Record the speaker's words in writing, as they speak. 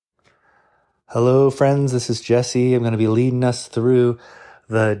Hello, friends. This is Jesse. I'm going to be leading us through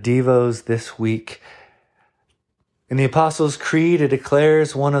the Devos this week. In the Apostles' Creed, it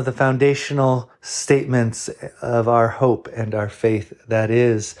declares one of the foundational statements of our hope and our faith. That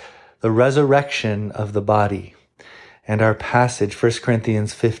is the resurrection of the body. And our passage, 1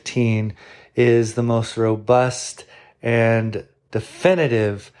 Corinthians 15, is the most robust and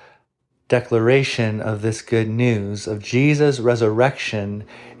definitive declaration of this good news of Jesus' resurrection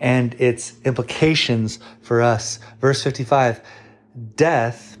and its implications for us. Verse 55,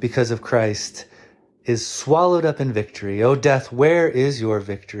 death, because of Christ, is swallowed up in victory. O death, where is your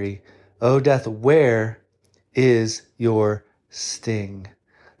victory? O death, where is your sting?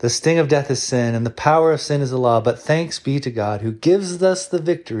 The sting of death is sin, and the power of sin is the law. But thanks be to God who gives us the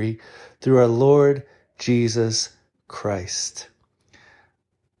victory through our Lord Jesus Christ.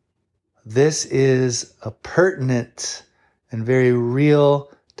 This is a pertinent and very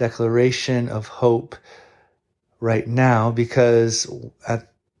real declaration of hope right now, because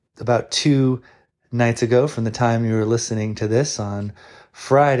at about 2 nights ago, from the time you were listening to this on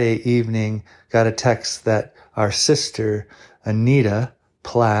Friday evening, got a text that our sister Anita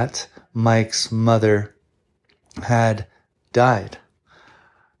Platt, Mike's mother, had died.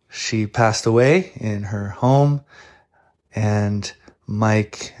 She passed away in her home, and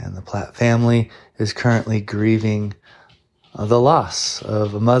Mike and the Platt family is currently grieving the loss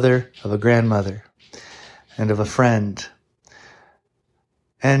of a mother, of a grandmother, and of a friend.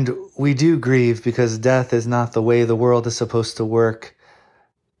 And we do grieve because death is not the way the world is supposed to work.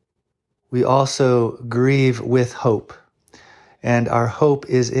 We also grieve with hope. And our hope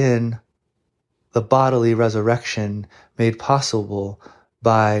is in the bodily resurrection made possible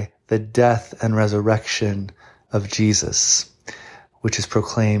by the death and resurrection of Jesus, which is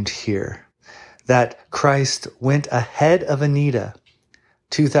proclaimed here. That Christ went ahead of Anita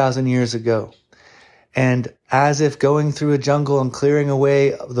 2,000 years ago. And as if going through a jungle and clearing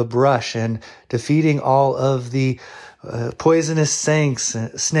away the brush and defeating all of the poisonous snakes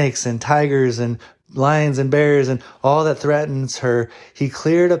and tigers and lions and bears and all that threatens her, he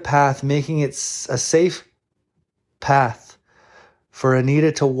cleared a path, making it a safe path for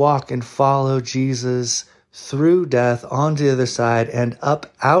Anita to walk and follow Jesus through death onto the other side and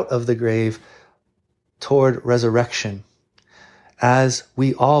up out of the grave toward resurrection, as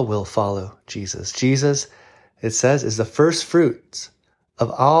we all will follow Jesus. Jesus, it says, is the first fruits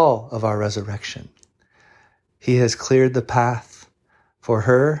of all of our resurrection. He has cleared the path for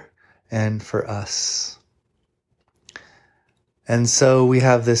her and for us. And so we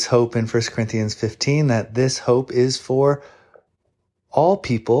have this hope in 1 Corinthians 15, that this hope is for all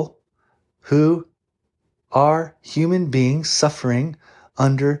people who are human beings suffering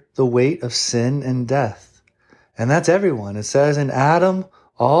under the weight of sin and death. And that's everyone. It says in Adam,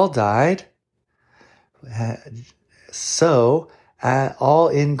 all died. So all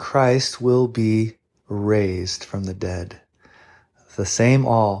in Christ will be raised from the dead. The same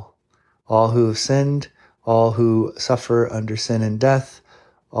all who have sinned, all who suffer under sin and death,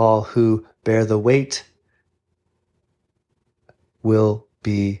 all who bear the weight will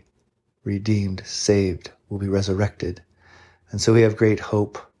be redeemed, saved, will be resurrected. And so we have great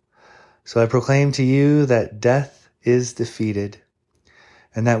hope. So I proclaim to you that death is defeated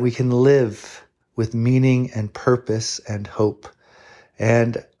and that we can live with meaning and purpose and hope.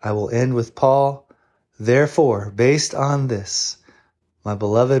 And I will end with Paul. Therefore, based on this, my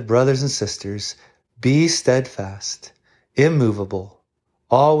beloved brothers and sisters, be steadfast, immovable,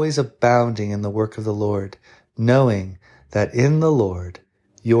 always abounding in the work of the Lord, knowing that in the Lord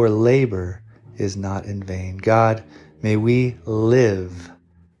your labor is not in vain. God, may we live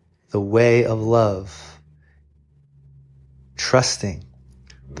the way of love, trusting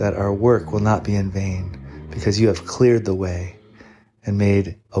that our work will not be in vain, because you have cleared the way and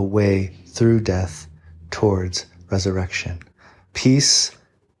made a way through death towards resurrection. Peace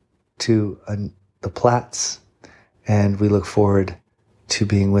to the Platts, and we look forward to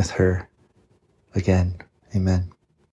being with her again. Amen.